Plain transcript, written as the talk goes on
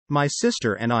My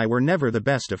sister and I were never the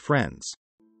best of friends.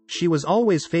 She was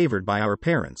always favored by our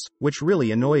parents, which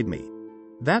really annoyed me.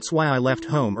 That's why I left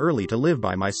home early to live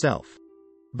by myself.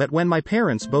 But when my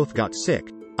parents both got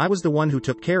sick, I was the one who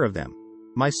took care of them.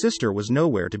 My sister was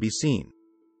nowhere to be seen.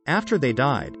 After they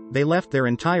died, they left their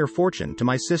entire fortune to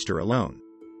my sister alone.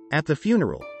 At the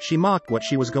funeral, she mocked what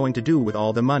she was going to do with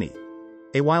all the money.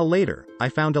 A while later, I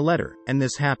found a letter, and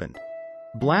this happened.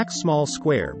 Black small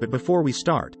square. But before we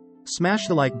start, smash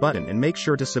the like button and make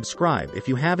sure to subscribe if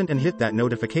you haven't, and hit that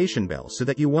notification bell so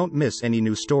that you won't miss any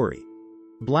new story.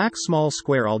 Black small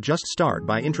square. I'll just start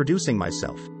by introducing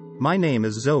myself. My name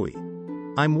is Zoe.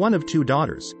 I'm one of 2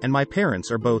 daughters, and my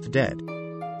parents are both dead.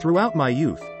 Throughout my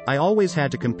youth, I always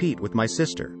had to compete with my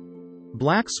sister.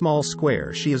 Black small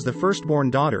square. She is the firstborn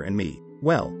daughter, and me,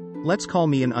 well, let's call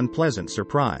me an unpleasant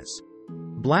surprise.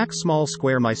 Black small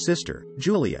square. My sister,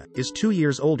 Julia, is 2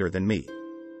 years older than me.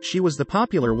 She was the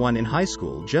popular one in high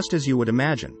school, just as you would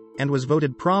imagine, and was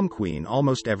voted prom queen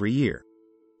almost every year.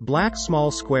 Black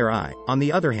small square. I, on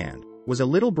the other hand, was a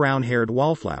little brown-haired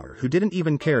wallflower who didn't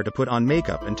even care to put on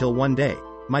makeup until one day,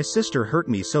 my sister hurt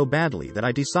me so badly that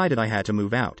I decided I had to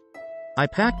move out. I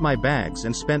packed my bags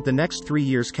and spent the next 3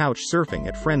 years couch surfing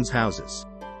at friends' houses.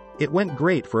 It went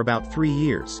great for about 3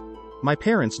 years. My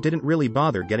parents didn't really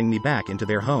bother getting me back into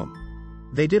their home.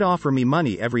 They did offer me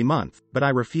money every month, but I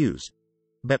refused.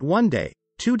 But one day,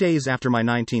 2 days after my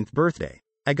 19th birthday,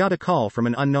 I got a call from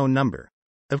an unknown number.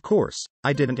 Of course,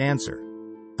 I didn't answer.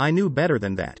 I knew better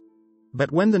than that.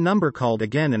 But when the number called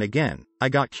again and again, I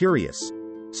got curious.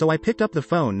 So I picked up the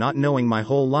phone, not knowing my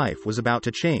whole life was about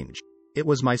to change. It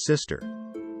was my sister.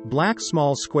 Black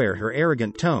small square. Her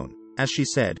arrogant tone, as she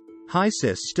said, "Hi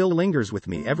sis," still lingers with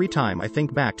me every time I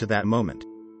think back to that moment.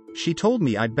 She told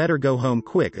me I'd better go home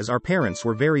quick as our parents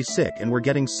were very sick and were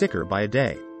getting sicker by a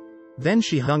day. Then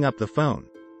she hung up the phone.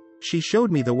 She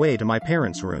showed me the way to my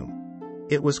parents' room.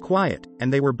 It was quiet,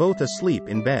 and they were both asleep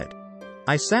in bed.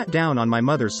 I sat down on my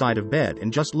mother's side of bed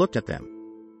and just looked at them.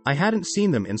 I hadn't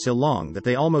seen them in so long that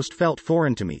they almost felt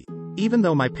foreign to me. Even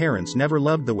though my parents never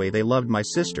loved the way they loved my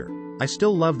sister, I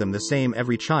still love them the same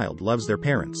every child loves their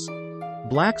parents.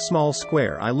 Black small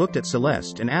square. I looked at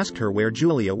Celeste and asked her where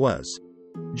Julia was.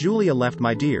 "Julia left,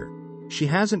 my dear. She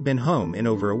hasn't been home in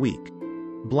over a week."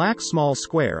 Black small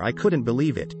square. I couldn't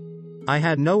believe it. I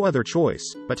had no other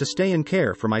choice but to stay and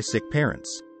care for my sick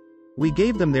parents. We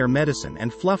gave them their medicine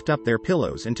and fluffed up their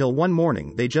pillows until one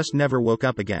morning they just never woke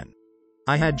up again.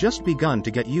 I had just begun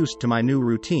to get used to my new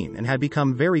routine and had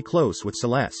become very close with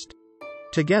Celeste.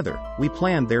 Together, we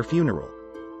planned their funeral.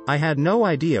 I had no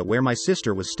idea where my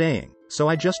sister was staying, so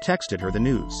I just texted her the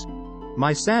news.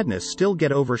 My sadness still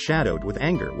gets overshadowed with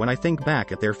anger when I think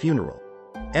back at their funeral.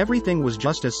 Everything was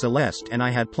just as Celeste and I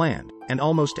had planned, and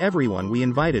almost everyone we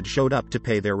invited showed up to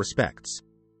pay their respects.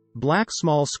 Black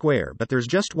small square. But there's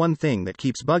just one thing that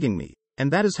keeps bugging me, and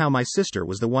that is how my sister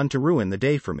was the one to ruin the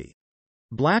day for me.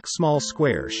 Black small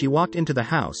square. She walked into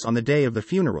the house on the day of the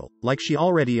funeral, like she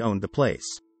already owned the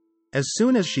place. As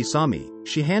soon as she saw me,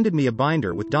 she handed me a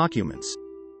binder with documents.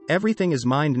 "Everything is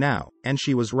mine now," and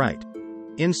she was right.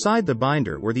 Inside the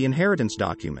binder were the inheritance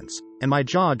documents, and my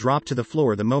jaw dropped to the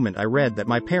floor the moment I read that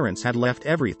my parents had left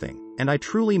everything, and I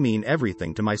truly mean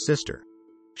everything, to my sister.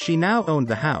 She now owned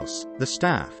the house, the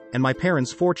staff, and my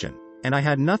parents' fortune, and I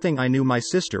had nothing. I knew my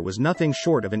sister was nothing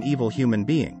short of an evil human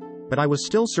being, but I was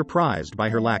still surprised by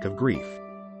her lack of grief.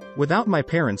 Without my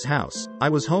parents' house, I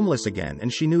was homeless again,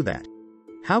 and she knew that.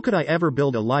 How could I ever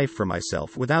build a life for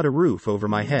myself without a roof over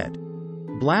my head?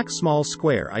 Black small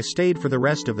square. I stayed for the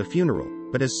rest of the funeral,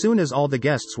 but as soon as all the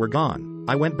guests were gone,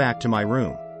 I went back to my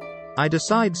room. I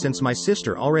decided since my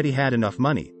sister already had enough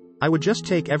money, I would just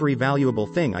take every valuable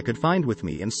thing I could find with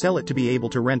me and sell it to be able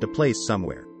to rent a place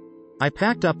somewhere. I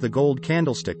packed up the gold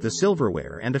candlestick, the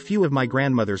silverware, and a few of my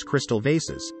grandmother's crystal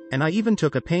vases, and I even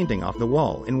took a painting off the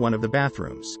wall in one of the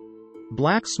bathrooms.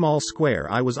 Black small square.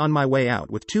 I was on my way out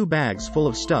with 2 bags full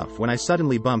of stuff when I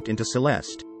suddenly bumped into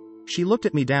Celeste. She looked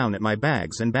at me, down at my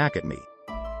bags and back at me.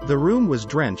 The room was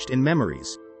drenched in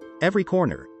memories. Every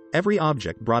corner, every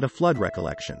object brought a flood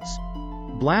recollections.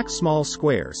 Black small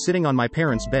square. Sitting on my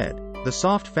parents' bed, the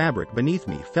soft fabric beneath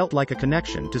me felt like a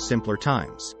connection to simpler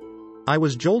times. I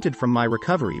was jolted from my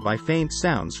recovery by faint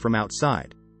sounds from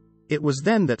outside. It was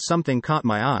then that something caught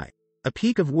my eye. A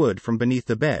peak of wood from beneath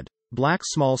the bed. Black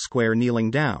small square. Kneeling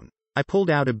down, I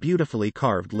pulled out a beautifully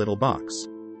carved little box.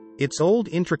 Its old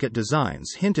intricate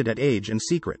designs hinted at age and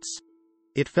secrets.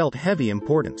 It felt heavy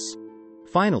importance.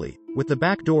 Finally, with the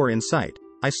back door in sight,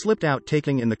 I slipped out,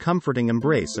 taking in the comforting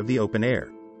embrace of the open air.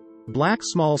 Black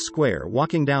small square.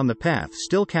 Walking down the path,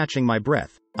 still catching my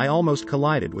breath, I almost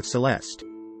collided with Celeste.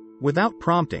 Without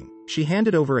prompting, she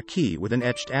handed over a key with an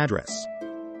etched address.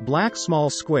 Black small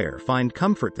square, find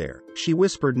comfort there, she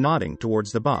whispered, nodding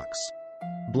towards the box.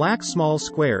 Black small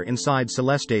square, inside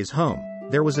Celeste's home,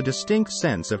 there was a distinct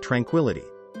sense of tranquility.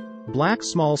 Black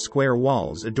small square,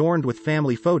 walls adorned with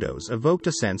family photos evoked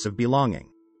a sense of belonging.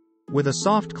 With a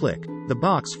soft click, the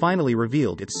box finally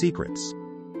revealed its secrets.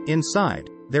 Inside,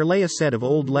 there lay a set of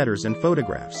old letters and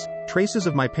photographs, traces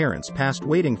of my parents' past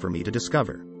waiting for me to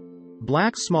discover.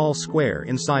 Black small square,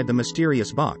 inside the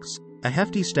mysterious box, a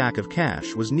hefty stack of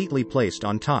cash was neatly placed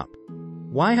on top.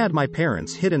 Why had my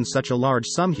parents hidden such a large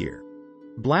sum here?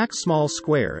 Black small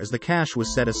square, as the cash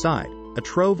was set aside, a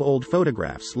trove of old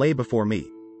photographs lay before me.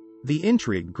 The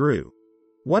intrigue grew.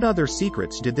 What other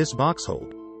secrets did this box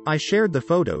hold? I shared the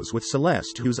photos with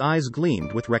Celeste, whose eyes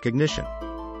gleamed with recognition.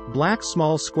 Black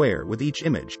small square, with each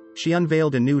image, she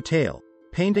unveiled a new tale,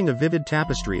 painting a vivid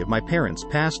tapestry of my parents'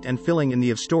 past and filling in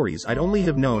the of stories I'd only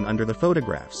have known under the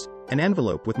photographs. An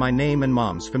envelope with my name and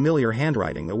Mom's familiar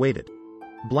handwriting awaited.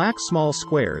 Black small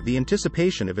square, the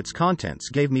anticipation of its contents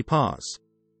gave me pause.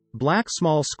 Black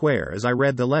small square, as I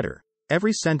read the letter,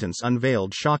 every sentence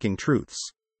unveiled shocking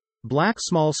truths. Black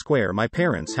small square, my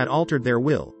parents had altered their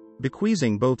will,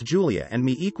 bequeathing both Julia and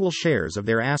me equal shares of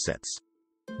their assets.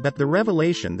 But the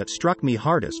revelation that struck me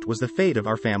hardest was the fate of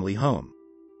our family home.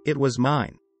 It was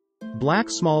mine. Black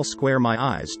small square, my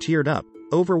eyes teared up,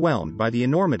 overwhelmed by the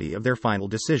enormity of their final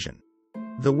decision.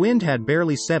 The wind had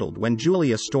barely settled when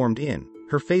Julia stormed in,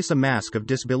 her face a mask of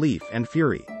disbelief and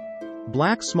fury.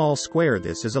 Black small square,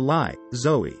 this is a lie,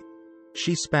 Zoe.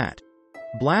 She spat.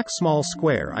 Black small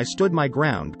square, I stood my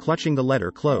ground, clutching the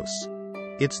letter close.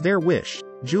 It's their wish,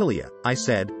 Julia, I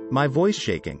said, my voice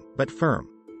shaking, but firm.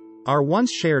 Our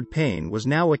once shared pain was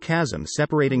now a chasm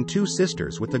separating two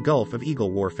sisters with the gulf of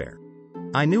eagle warfare.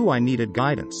 I knew I needed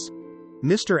guidance.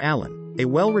 Mr. Allen, a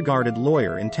well-regarded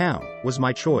lawyer in town, was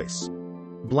my choice.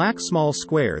 Black small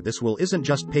square, this will isn't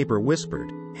just paper,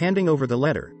 whispered, handing over the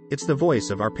letter, it's the voice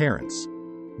of our parents.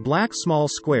 Black small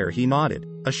square, he nodded,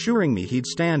 assuring me he'd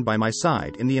stand by my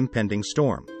side in the impending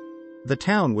storm. The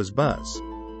town was buzz.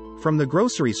 From the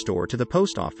grocery store to the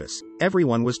post office,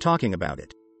 everyone was talking about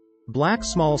it. Black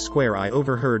small square, I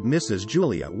overheard Mrs.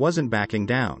 Julia wasn't backing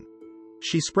down.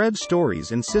 She spread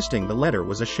stories insisting the letter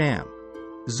was a sham.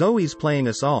 Zoe's playing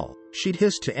us all, she'd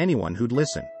hissed to anyone who'd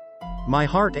listen. My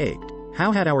heart ached.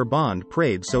 How had our bond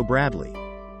prayed so badly?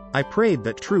 I prayed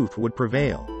that truth would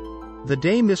prevail. The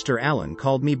day Mr. Allen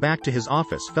called me back to his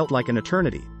office felt like an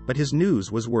eternity, but his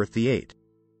news was worth the 8.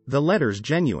 The letter's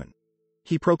genuine,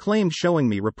 he proclaimed, showing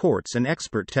me reports and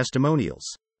expert testimonials.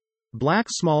 Black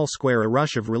small square, a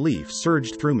rush of relief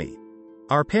surged through me.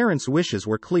 Our parents' wishes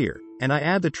were clear, and I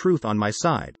had the truth on my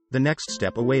side. The next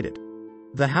step awaited.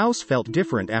 The house felt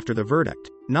different after the verdict,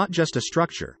 not just a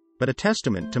structure, but a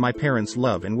testament to my parents'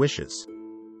 love and wishes.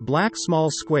 Black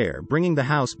small square, bringing the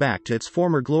house back to its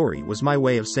former glory, was my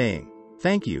way of saying,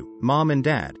 thank you, Mom and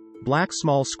Dad. Black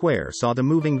small square saw the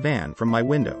moving van from my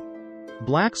window.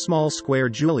 Black small square,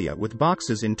 Julia, with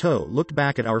boxes in tow, looked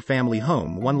back at our family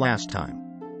home one last time.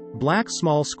 Black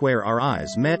small square, our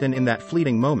eyes met, and in that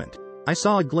fleeting moment, I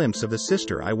saw a glimpse of the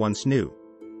sister I once knew.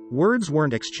 Words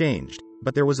weren't exchanged,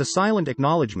 but there was a silent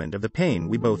acknowledgement of the pain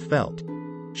we both felt.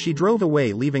 She drove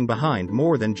away, leaving behind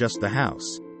more than just the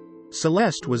house.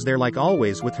 Celeste was there like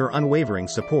always with her unwavering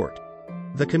support.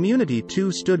 The community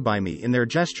too stood by me in their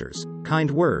gestures, kind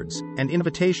words, and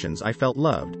invitations. I felt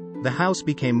loved. The house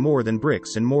became more than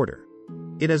bricks and mortar.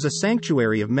 It is a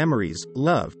sanctuary of memories,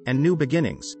 love, and new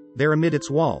beginnings. There amid its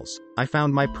walls, I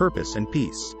found my purpose and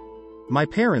peace. My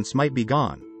parents might be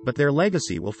gone, but their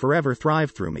legacy will forever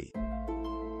thrive through me.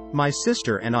 My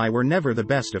sister and I were never the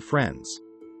best of friends.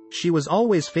 She was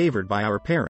always favored by our parents.